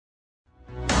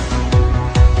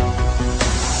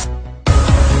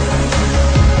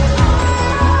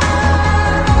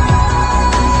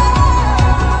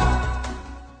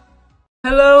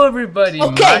everybody. My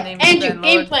Okay, name is Andrew,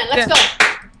 game plan. Let's go.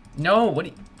 No, what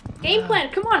do you... Game plan,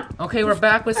 come on. Okay, we're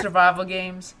back with survival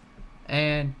games.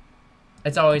 And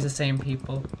it's always the same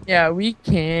people. Yeah, we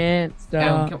can't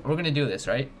stop. And we're gonna do this,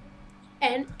 right?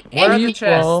 And Where are Andrew, the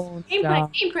chests? game plan,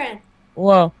 game plan.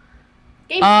 Whoa.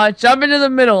 Game Jump into the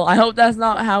middle. I hope that's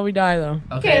not how we die, though.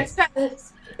 Okay, let's try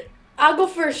this. I'll go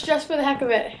first, just for the heck of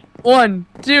it. 1,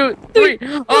 2, 3.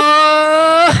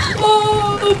 Oh!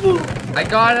 I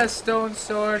got a stone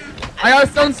sword. I got a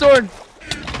stone sword.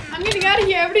 I'm getting out of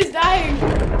here. Everybody's dying.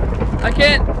 I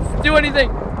can't do anything.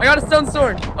 I got a stone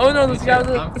sword. Oh no, this guy was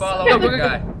I'm following a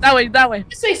guy. That way, that way.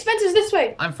 This way, Spencer's this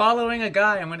way. I'm following a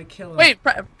guy. I'm gonna kill him. Wait,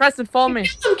 Preston, follow me.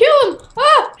 Kill him!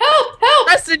 Ah, help, help!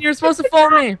 Preston, you're supposed to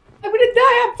follow me. I'm gonna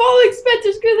die. I'm following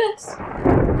Spencer. Screw this.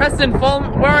 Preston, follow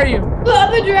me. Where are you? The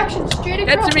other direction, straight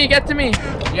across. Get to me, get to me.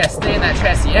 Yes, stay in that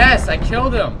chest. Yes, I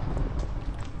killed him.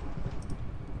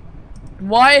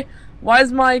 Why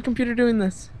is my computer doing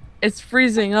this? It's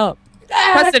freezing up.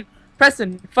 Ah,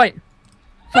 Preston, fight.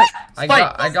 I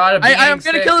got a beating I'm gonna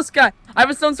stick. kill this guy. I have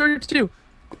a stone sword too.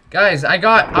 Guys, I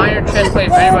got iron chest plate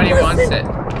if anybody wants it.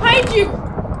 behind you.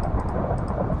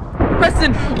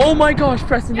 Preston, oh my gosh,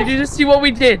 Preston, did you just see what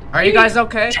we did? Are you guys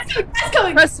okay? That's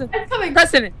coming. Preston, That's coming.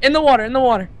 Preston, in the water, in the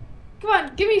water. Come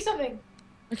on, give me something.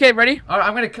 Okay, ready?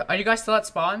 Alright, are you guys still at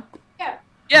spawn? Yeah.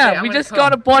 Yeah, I'm we gonna just come.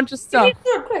 got a bunch of Give stuff. me a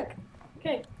sword, quick.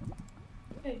 Okay.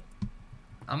 Okay.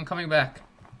 I'm coming back.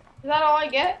 Is that all I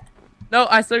get? No,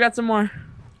 I still got some more.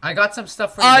 I got some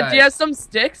stuff for you guys. Do you have some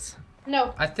sticks?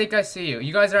 No. I think I see you.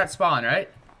 You guys are at spawn, right?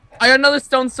 I got another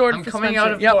stone sword I'm for coming Spencer.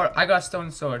 out of Yep. four. I got a stone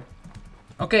sword.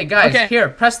 Okay, guys, Okay. here,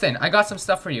 Preston, I got some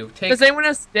stuff for you. Does anyone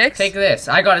have sticks? Take this.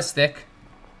 I got a stick.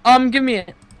 Give me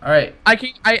it. Alright.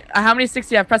 How many sticks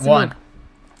do you have? Preston, One.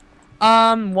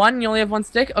 One. You only have one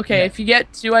stick. Okay, Yeah. if you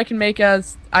get two, I can make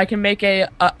a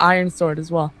iron sword as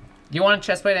well. Do you want a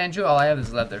chest plate, Andrew? All I have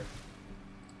is leather.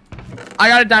 I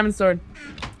got a diamond sword.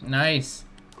 Nice.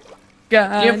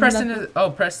 God, Yeah, Preston. Oh,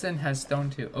 Preston has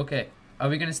stone too. Okay. Are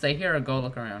we gonna stay here or go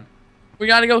look around? We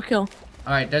gotta go kill.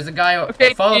 All right. There's a guy.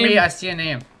 Okay, Follow me. team. I see a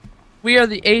name. We are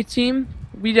the A team.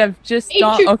 We have just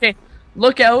A team. okay.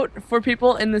 Look out for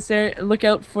people in this area. Look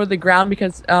out for the ground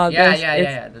because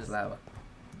Yeah. There's lava.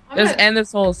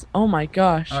 there's holes. Oh my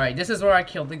gosh. All right. This is where I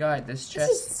killed the guy. This This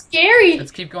chest. is scary.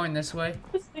 Let's keep going this way.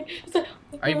 It's like,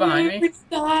 Are you behind me? We're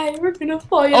gonna die. We're gonna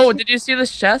fall. Oh, did you see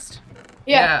this chest?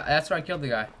 Yeah. That's where I killed the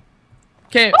guy.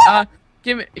 Okay.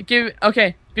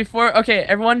 Okay.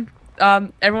 Everyone.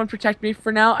 Everyone protect me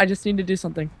for now. I just need to do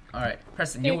something. All right,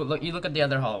 Preston. You look at the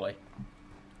other hallway.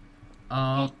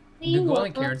 Do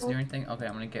golden carrots do anything? Okay,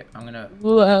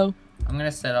 Whoa. I'm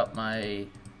gonna set up my.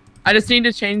 I just need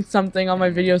to change something on my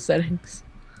video settings.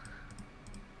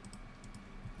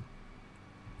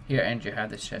 Here, Andrew, have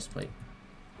this chest plate.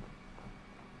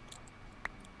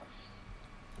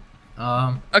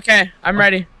 Okay, I'm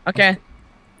ready. Okay.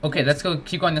 Okay, let's go.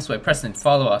 Keep going this way. Preston,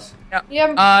 follow us.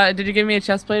 Yeah. Did you give me a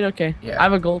chest plate? Okay. Yeah. I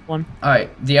have a gold one. All right,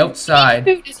 the outside.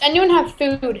 Food. Does anyone have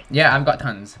food? Yeah, I've got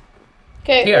tons.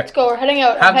 Okay, Here. let's go. We're heading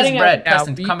out. Have I'm this heading bread, out. Yeah,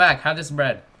 Preston. Come back. Have this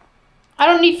bread. I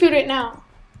don't need food right now.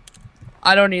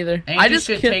 I don't either. Andrew I just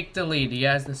should take the lead. He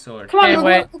has the sword. Come on, Hey,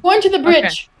 we're going to the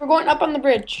bridge. We're going up on the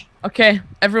bridge. Okay,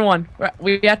 everyone.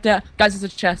 We have to. Guys, it's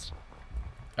a chest.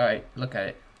 All right, look at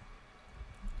it.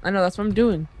 I know that's what I'm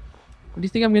doing. What do you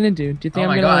think I'm gonna do? Do you think Oh I'm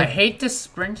my gonna? god, I Like, hate this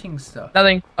sprinting stuff.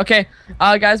 nothing. Okay.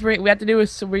 Guys, we have to do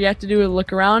a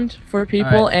look around for people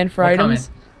Alright, and for we're items.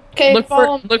 Okay, Look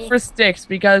follow me. for sticks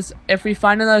because if we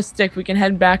find another stick, we can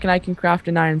head back and I can craft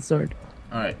an iron sword.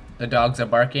 All right, the dogs are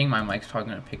barking. My mic's probably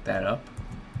gonna pick that up.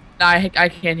 No, I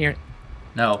can't hear it.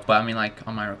 No, but I mean like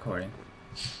on my recording.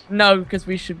 No, because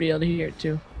we should be able to hear it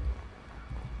too.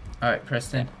 All right,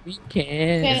 Preston. We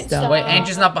can't Can't stop. stop. Wait,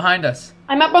 Andrew's not behind us.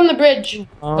 I'm up on the bridge.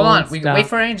 Hold on, we can wait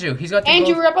for Andrew. He's got the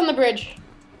Andrew, gold. we're up on the bridge.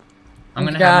 I'm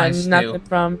gonna have my Got stew. nothing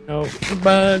from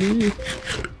nobody.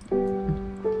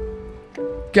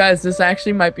 Guys, this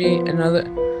actually might be another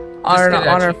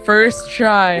on our first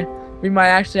try. We might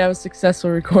actually have a successful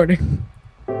recording.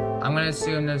 I'm gonna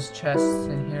assume there's chests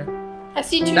in here. I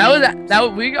see two.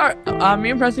 We got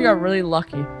me and Preston got really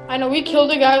lucky. I know, we killed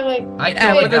a guy like I Yeah,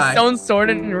 killed a with a guy. stone sword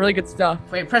and really good stuff.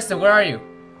 Wait, Preston, where are you?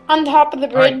 on top of the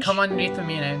All right, bridge. come underneath of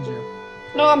me and Andrew.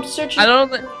 No, I'm searching. I don't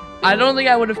think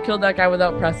I would have killed that guy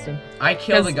without Preston. I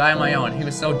killed a Yes. guy on my own. He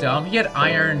was so dumb. He had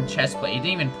iron chest plate. He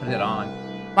didn't even put it on.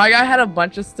 My guy had a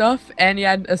bunch of stuff and he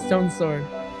had a stone sword.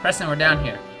 Preston, we're down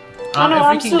here. Oh, no,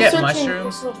 I'm if we still can get searching for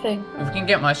mushrooms, this little thing. if we can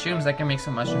get mushrooms, I can make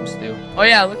some mushroom stew. Oh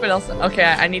yeah, look what else. Okay,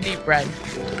 I need to eat bread.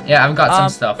 Yeah, I've got some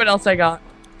stuff. Look what else I got.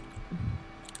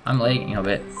 I'm lagging a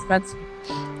bit. Spencer.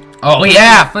 Oh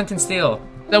yeah, flint and steel.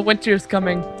 The winter's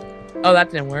coming. Oh,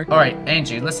 that didn't work. All right,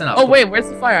 Angie, listen up. Oh wait, where's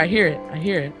the fire? I hear it. I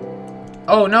hear it.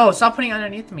 Oh no! Stop putting it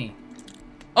underneath me.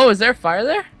 Oh, is there a fire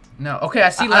there? No. Okay, I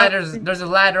see ladders. There's a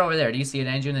ladder over there. Do you see it,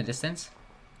 Angie, in the distance?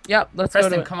 Yep. Let's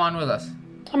Preston, go to it. come on with us.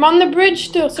 I'm on the bridge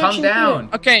still. Come Searching down.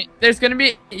 Okay, there's gonna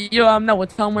be no, we'll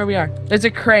tell them where we are. There's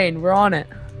a crane. We're on it.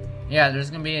 Yeah, there's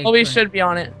gonna be. Well, we should be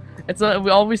on it. It's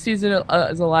all we see is a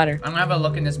ladder. I'm gonna have a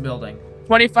look in this building.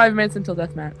 25 minutes until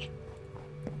deathmatch.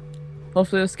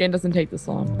 Hopefully this game doesn't take this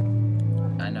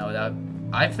long. I know that.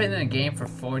 I've been in the game for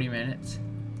 40 minutes.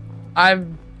 I've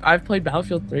played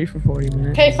Battlefield 3 for 40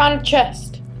 minutes. Okay, found a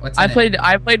chest. What's in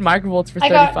I it? played Microvolts for I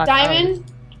 35 got diamond. hours.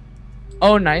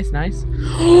 Oh, nice.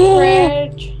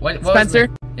 Fridge. What Spencer,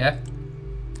 yeah.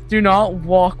 do not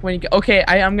walk when you get. Okay,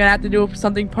 I'm gonna have to do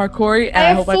something parkoury, and I I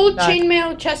have hope full I die.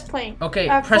 chainmail chest plate. Okay,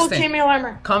 I have full Preston. chainmail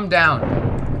armor. Come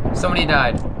down. Somebody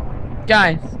died.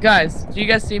 Guys, do you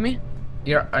guys see me?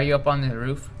 Are you up on the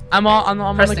roof? I'm on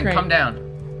the Preston, crane. come down.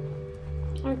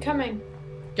 I'm coming.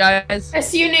 Guys, I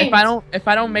see your name. if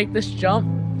I don't make this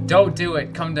jump, Don't do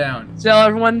it. Come down. tell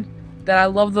everyone that I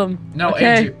love them. No, okay.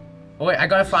 Andrew. Oh wait, I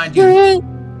gotta find you.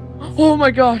 Oh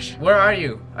my gosh. Where are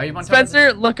you? Are you on top of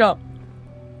Spencer, look up.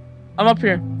 I'm up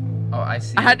here. Oh, I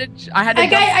see. I had to Hey,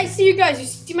 jump, guy, I see you guys. You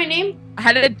see my name? I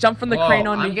had to jump from the crane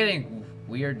on I'm you. getting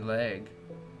weird leg.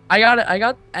 I got it.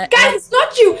 Guys, it's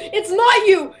not you. It's not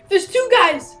you. There's two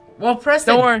guys. Well,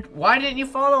 Preston, Don't worry. why didn't you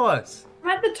follow us? I'm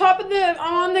at the top of the.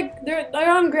 I'm on the.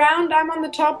 They're on ground. I'm on the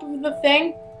top of the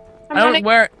thing. I'm I don't. running.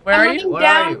 Where I'm are running you? Where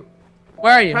down. are you?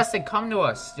 Where are you? Preston, come to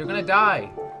us. You're gonna die.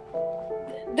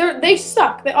 They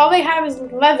suck. All they have is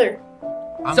leather.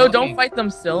 I'm So looking. don't fight them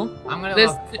still. I'm gonna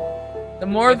There's look. the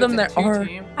more of If them it's a there are.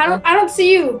 two-team- I don't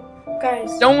see you,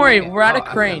 guys. Don't worry, Okay. we're at a Oh,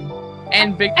 I crane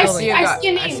and big I I building. see a I guy. see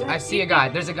a name. I see a guy.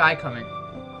 There's a guy coming.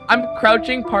 I'm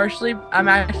crouching partially. I'm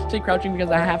actually crouching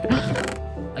because I have to.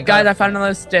 I Guys, I got. found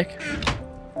another stick.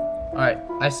 All right,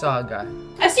 I saw a guy.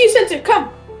 I see you, Sensor. Come.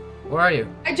 Where are you?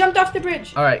 I jumped off the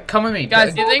bridge. All right, come with me.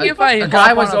 Guys, do you think a, if I a guy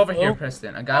hop was on a over here, boat-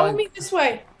 Preston. A guy Follow was. me this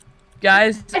way.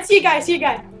 Guys, I see a guy. I see a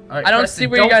guy. All right, I don't Preston, see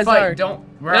where you don't guys fight. are. Don't.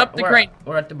 We're Get up the crane.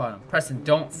 We're at the bottom. Preston,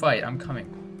 don't fight. I'm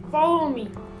coming. Follow me.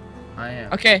 I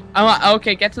am. okay,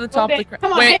 okay, get to the top Okay, of the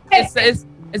come crane. on, Wait, hey,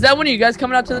 is that one of you guys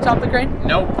coming out to the top of the crane?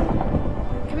 Nope.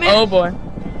 Come in. Oh boy.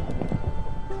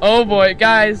 Oh boy,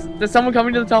 guys, there's someone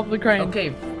coming to the top of the crane.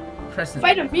 Okay, Preston.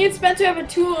 Fight him. Me and Spencer have a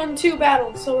 2-on-2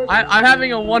 battle. So we're. I'm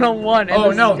having a one-on-one. and Oh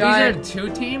this no, guy, these are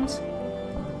two teams.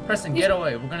 Preston, get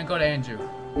away. We're gonna go to Andrew.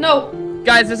 No.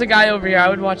 guys, there's a guy over here. I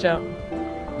would watch out.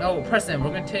 No, Preston,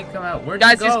 we're gonna take him out. Where'd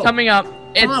Guys, you go? he's coming up.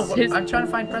 It's Come on, his. I'm trying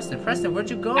to find Preston. Preston, where'd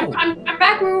you go? I'm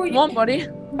back where we. Come on, buddy.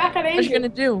 I'm back at What Andrew. you gonna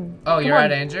do? Oh, Come you're on.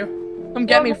 at Andrew? Come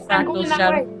get me, I'm going Fractal that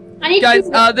Shadow. way. I need Guys,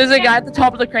 to. there's a guy at the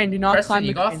top of the crane. Do not Preston, climb you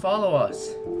the gotta crane. follow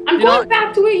us. I'm do going not-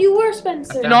 back to where you were,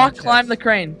 Spencer. I Do found not the climb chest. the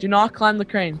crane. Do not climb the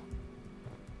crane.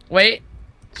 Wait.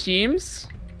 Teams?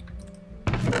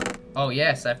 Oh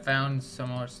yes, I found some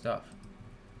more stuff.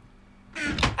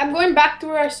 I'm going back to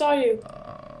where I saw you.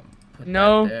 Put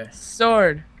No that there.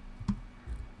 sword.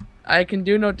 I can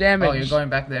do no damage. Oh, you're going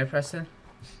back there, Preston?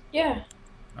 Yeah.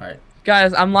 All right.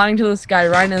 Guys, I'm lying to this guy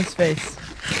right in his face.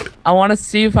 I want to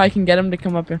see if I can get him to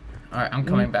come up here. All right, I'm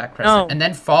coming back, Preston. No. And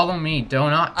then follow me. Do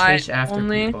not I chase after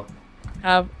only- people.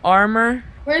 Have armor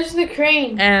Where's the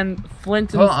crane? and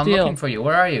flint and Hold on, I'm steel. looking for you.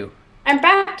 Where are you? I'm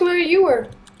back to where you were.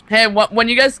 Hey, when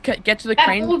you guys get to the That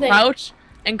crane, building. crouch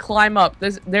and climb up.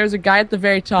 There's a guy at the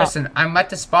very top. Preston, I'm at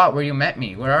the spot where you met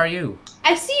me. Where are you?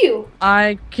 I see you.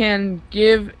 I can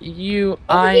give you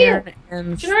Over iron here.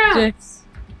 and Turn around. sticks,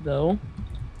 though.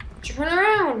 Turn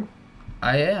around.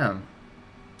 I am.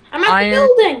 I'm at Iron the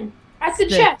building. At the stick.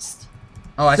 chest.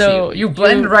 Oh, I So see you. You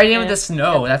blend you right in with can- the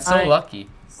snow. That's so I- lucky.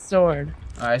 Sword.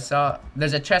 I saw.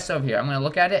 There's a chest over here. I'm gonna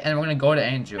look at it and we're gonna go to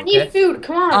Andrew. I need Okay. food.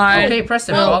 Come on. I Okay,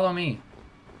 Preston, will follow me.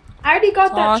 I already got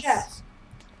toss- that chest.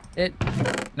 it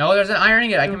No, there's an iron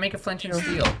ingot. I can make a flint and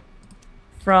steel.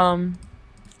 from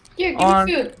Here, give On-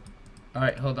 me food. All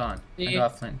right, hold on. I The-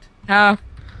 got flint. half.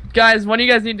 Guys, one of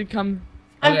you guys need to come.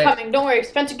 I'm Okay. coming. Don't worry.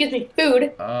 Spencer gives me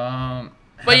food.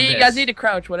 But you guys need to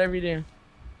crouch, whatever you do.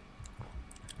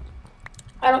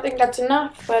 I don't think that's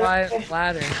enough, but By okay.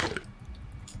 ladder.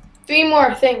 3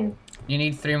 more things. You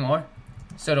need 3 more.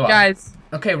 So do I. Guys,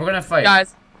 Okay, we're gonna fight.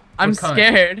 guys, I'm We're coming.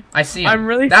 scared. I see him. I'm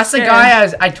really That's scared. the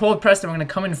guy I told Preston we're gonna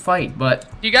come and fight, but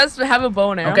Do you guys have a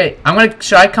bow now? okay. I'm gonna.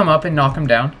 Should I come up and knock him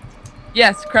down?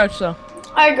 Yes, crouch though.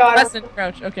 I got it. Preston,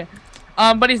 crouch. Okay.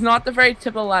 But he's not the very tip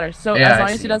of the ladder. So Yeah, as I long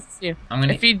as see. he doesn't see you. I'm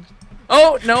gonna. If he.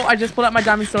 Oh no! I just pulled out my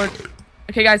diamond sword.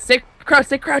 Okay, guys, stay crouch.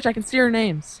 Stay crouch. I can see your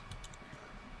names.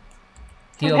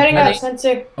 I'm Heal. heading Ready? out,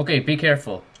 Spencer. Okay, be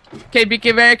careful. Okay, be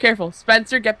very careful.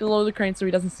 Spencer, get below the crane so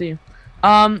he doesn't see you.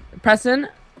 Preston,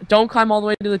 don't climb all the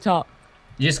way to the top.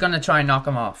 You're just gonna try and knock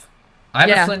him off. I have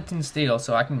Yeah. a flint and steel,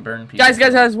 so I can burn people.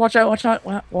 Guys, watch out, watch out,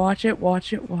 watch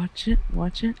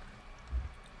it.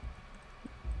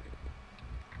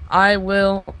 I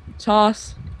will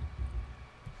toss.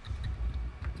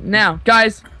 Now,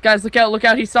 guys, look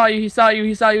out, he saw you.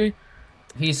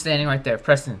 He's standing right there,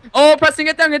 Preston. Oh, Preston,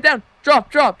 get down.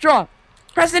 Drop.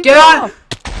 Preston, Get on!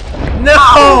 No!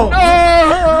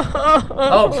 Oh!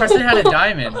 Oh, Preston had a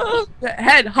diamond.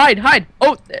 Head, hide.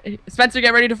 Oh, Spencer,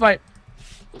 get ready to fight.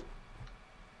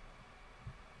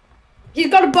 He's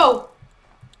got a bow.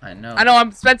 I know.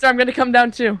 Spencer, I'm gonna come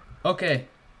down too. Okay.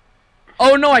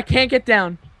 Oh no, I can't get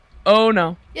down. Oh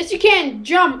no. Yes, you can.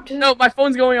 Jump. No, my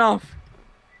phone's going off.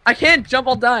 I can't jump,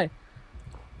 I'll die.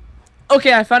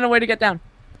 Okay, I found a way to get down.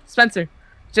 Spencer,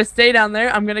 just stay down there.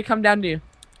 I'm gonna come down to you.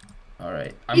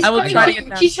 Alright.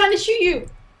 He's trying to shoot you.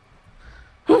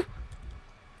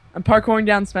 I'm parkouring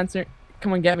down, Spencer.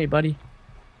 Come on, get me, buddy.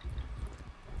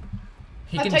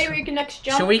 I'll tell you where you can next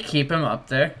jump. Should we keep him up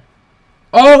there?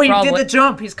 Oh, he Probably. did the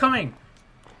jump. He's coming.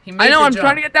 He made I know, the I'm jump.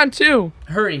 trying to get down too.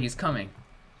 Hurry, he's coming.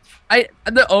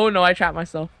 Oh no, I trapped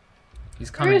myself.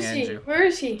 He's Where coming, is he? Andrew. Where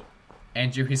is he?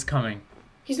 Andrew, he's coming.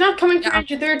 He's not coming Yeah. towards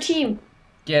your third team.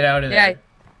 Get out of there. Yeah.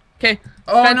 Okay.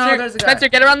 Oh Spencer, no, there's a guy. Spencer,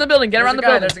 get around the building. Get around the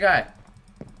building. There's a guy.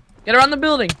 Get around the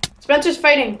building. Spencer's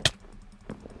fighting.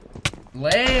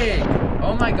 Leg.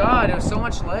 Oh my god, it was so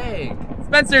much leg.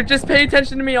 Spencer, just pay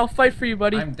attention to me. I'll fight for you,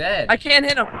 buddy. I'm dead. I can't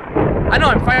hit him. I know,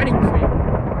 I'm fighting for you.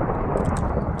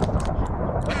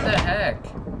 What the heck?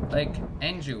 Like,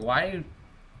 Andrew, why are you...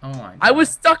 Oh my god. I was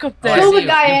stuck up Oh, I there. Kill see the you.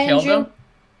 guy, You killed Andrew. him?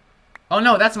 Oh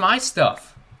no, that's my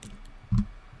stuff.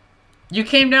 You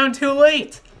came down too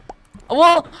late.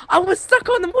 Well, I was stuck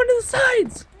on one of the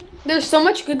sides. There's so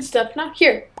much good stuff now.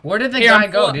 Here. Where did the Here, guy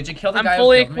I'm go? full- Did you kill the I'm guy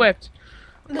fully who killed me? equipped.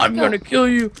 I'm go. gonna kill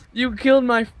you. You killed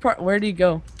my part. Where'd he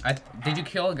go? Did you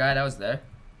kill the guy that was there?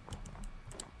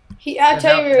 I'll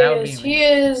tell you that where would he is. be me. He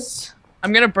is.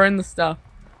 I'm gonna burn the stuff.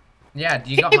 Yeah,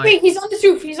 you got Wait, my... wait, he's on this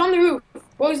roof. He's on the roof.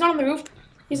 Well, he's not on the roof.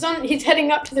 He's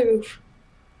heading up to the roof.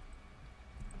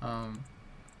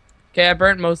 Okay, I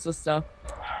burnt most of the stuff.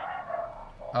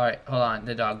 Alright, hold on,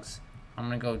 the dogs. I'm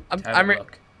gonna go have I'm a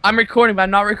look. I'm recording, but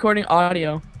I'm not recording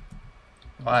audio.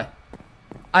 Why?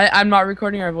 I'm not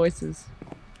recording our voices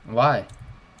Why?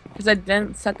 because I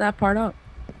didn't set that part up.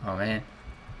 Oh man.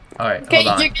 Alright, Okay,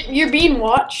 hold on. you're being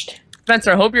watched.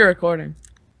 Spencer, I hope you're recording.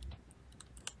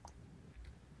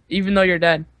 Even though you're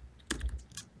dead.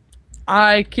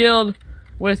 I killed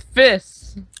with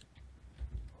fists.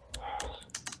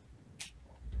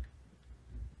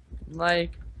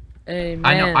 Like a man.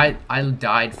 I know, I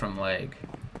died from leg.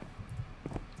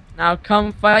 Now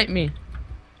come fight me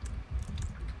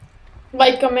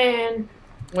Like a man.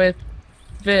 with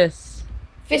fists.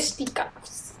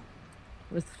 Fisticuffs.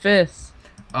 With fists.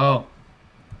 Oh,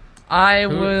 I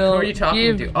who will are you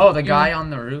talking give to? Oh, the you guy on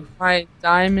the roof? my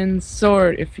diamond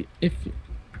sword if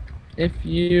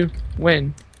you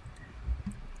win.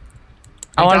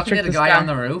 Are you wanna talking trick to the this guy guy. on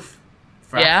the roof?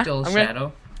 Yeah, Fractal I'm gonna-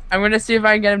 Shadow? I'm gonna see if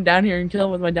I can get him down here and kill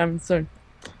him with my diamond sword.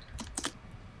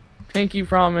 Pinky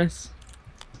promise.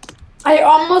 I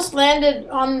almost landed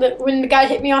on when the guy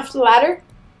hit me off the ladder.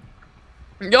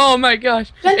 Oh my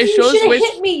gosh! Spencer, It you shows should have which.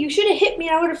 hit me. You should have hit me.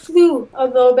 I would have flew a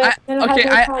little bit. Then I okay,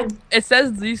 had more time. It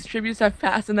says these tributes have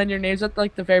passed, and then your name's at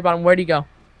like the very bottom. Where'd he go? I'll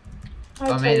Oh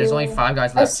tell man, there's you only what. 5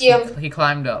 guys I left. see him. He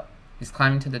climbed up. He's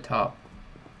climbing to the top.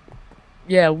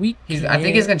 Yeah, we. I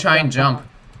think he's gonna try and jump.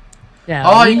 Yeah.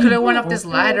 Oh, we- you could have went up this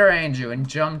ladder, Andrew, and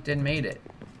jumped and made it.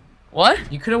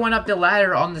 What? You could have went up the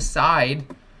ladder on the side,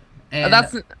 and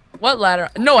That's what ladder?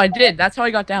 No, I did. That's how I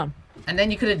got down. and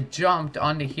then you could have jumped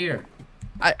onto here.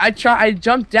 I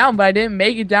jumped down, but I didn't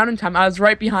make it down in time. I was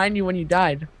right behind you when you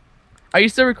died. Are you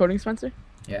still recording, Spencer?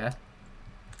 Yeah.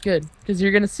 Good, because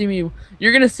you're gonna see me.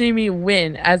 You're gonna see me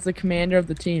win as the commander of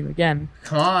the team again.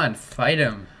 Come on, fight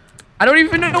him. I don't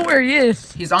even know where he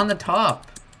is. He's on the top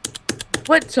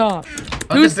What top? of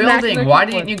Who's the smacking building. the Why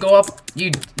keyboard? didn't you go up?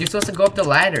 You're supposed to go up the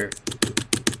ladder.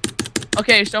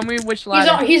 Okay, show me which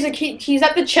ladder. He's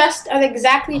at the chest at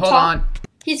exactly Hold top. on.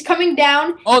 He's coming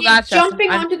down. Oh, He's that chest. jumping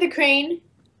I'm- onto the crane.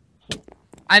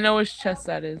 I know which chest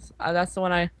that is. That's the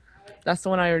one I. That's the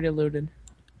one I already looted.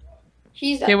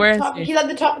 He's Okay, at where the is top. he? He's at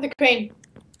the top of the crane.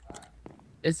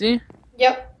 Is he?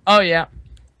 Yep. Oh yeah.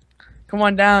 Come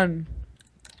on down.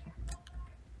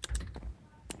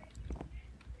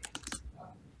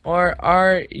 Or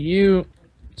are you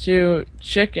too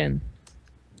chicken?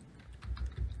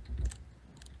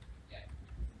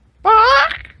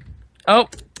 Bark! Oh.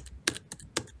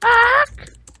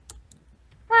 Bark!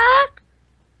 Bark!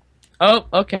 Oh,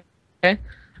 okay. Okay.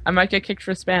 I might get kicked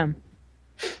for spam.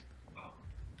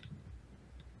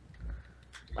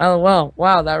 Oh well,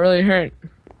 wow, that really hurt.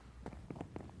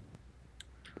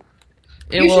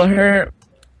 It will hurt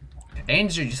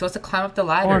Andrew, you're supposed to climb up the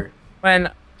ladder.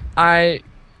 when I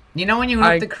You know when you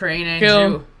went I up the crane, Andrew?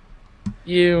 kill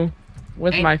you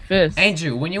with my fist.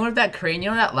 Andrew, when you went up that crane, you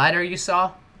know that ladder you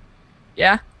saw?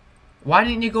 Yeah? Why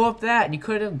didn't you go up that? You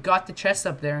could have got the chest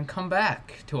up there and come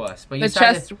back to us. But you The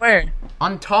decided chest where?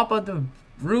 on top of the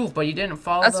roof, but you didn't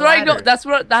follow That's the where ladder. I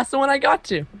go. That's the one I got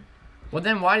to. Well,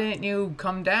 then why didn't you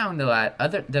come down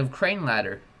the crane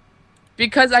ladder?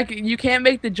 Because you can't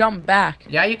make the jump back.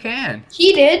 Yeah, you can.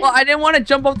 He did. Well, I didn't want to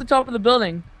jump off the top of the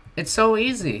building. It's so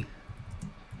easy.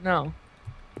 No.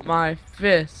 My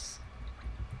fist.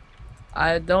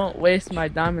 I don't waste my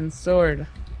diamond sword.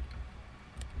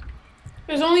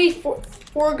 There's only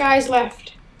four guys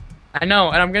left. I know,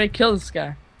 and I'm gonna kill this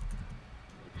guy.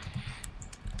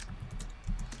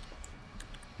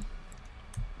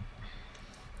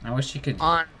 I wish you could.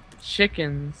 On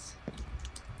chickens.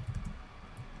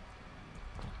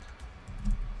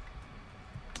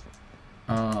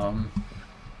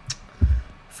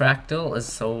 Fractal is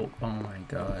so. Oh my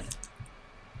god.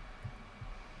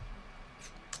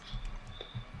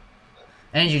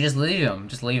 Andrew, just leave him.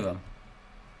 Just leave him.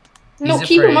 No, He's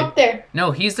keep him afraid. up there.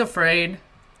 No, he's afraid.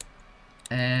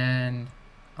 And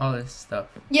all this stuff.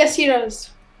 Yes, he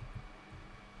does.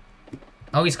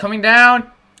 Oh, he's coming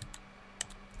down.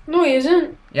 No, he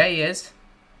isn't. Yeah, he is.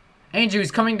 Andrew,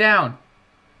 he's coming down.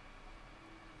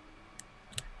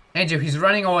 Andrew, he's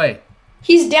running away.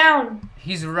 He's down.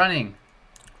 He's running.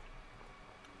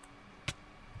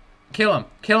 Kill him.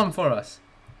 Kill him for us.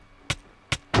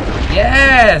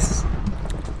 Yes!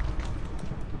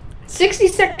 60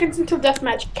 seconds until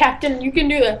deathmatch. Captain, you can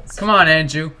do this. Come on,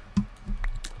 Andrew.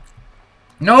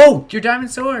 No! Your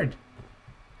diamond sword!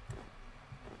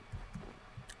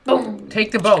 Boom.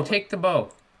 Take the bow. Take the bow.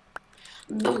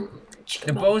 Boom.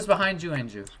 The bow's behind you,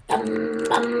 Andrew.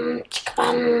 Chicka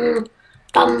bum.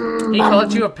 Bum, He bum,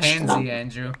 called you a chicka pansy, bum.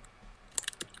 Andrew.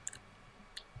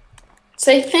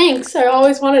 Say thanks. I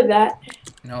always wanted that.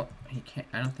 No, he can't.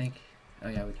 I don't think. Oh,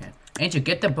 yeah, we can. Andrew,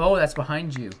 get the bow that's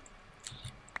behind you.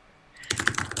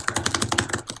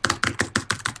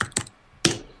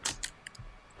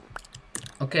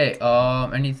 Okay,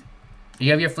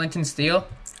 you have your flint and steel?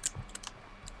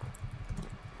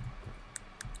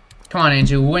 Come on,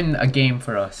 Andrew, win a game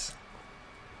for us.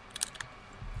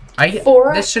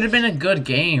 This should have been a good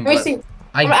game. Let me see.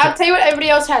 I'll I'll tell you what everybody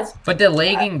else has. But the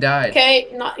lagging died.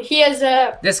 Okay, he has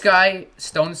a This guy,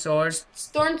 stone sword.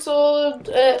 stone sword,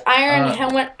 iron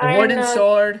helmet, A iron. wooden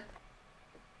sword.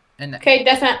 And Okay,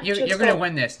 deathmatch. you're gonna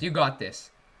win this. You got this.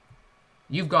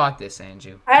 You've got this,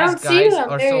 Andrew. I don't These see guys them.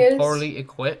 are There he so is. poorly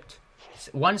equipped.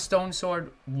 One stone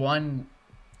sword, one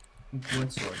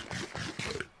wood sword.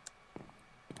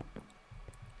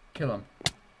 Kill him.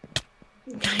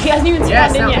 He hasn't even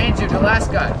Yes, spawned in now yet. Andrew, the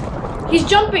last guy. He's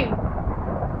jumping.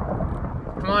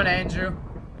 Come on, Andrew.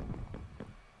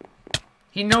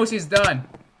 He knows he's done.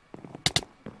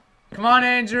 Come on,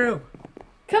 Andrew.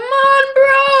 Come on,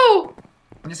 bro.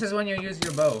 This is when you use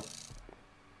your bow.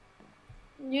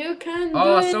 You can do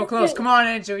Oh, it. so close. Come on,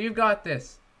 Andrew. You got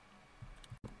this.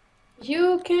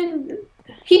 You can.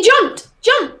 He jumped.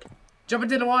 Jump. Jump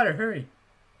into the water. Hurry.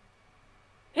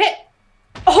 Hit.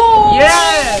 Oh.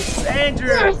 Yes, Andrew.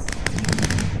 Yes.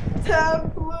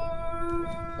 Tableau.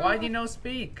 Why do you no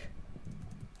speak?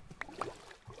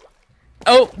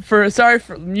 Oh, sorry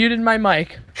for muted my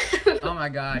mic. Oh my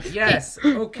God. Yes.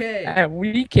 Okay. And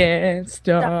we can't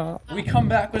stop. We come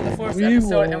back with the fourth We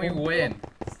episode and we won't. win.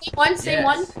 Say one. Say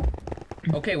Yes.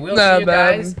 one. Okay, we'll Nah, see you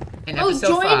guys in Oh, episode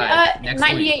join 5 next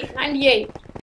 98. week. 98.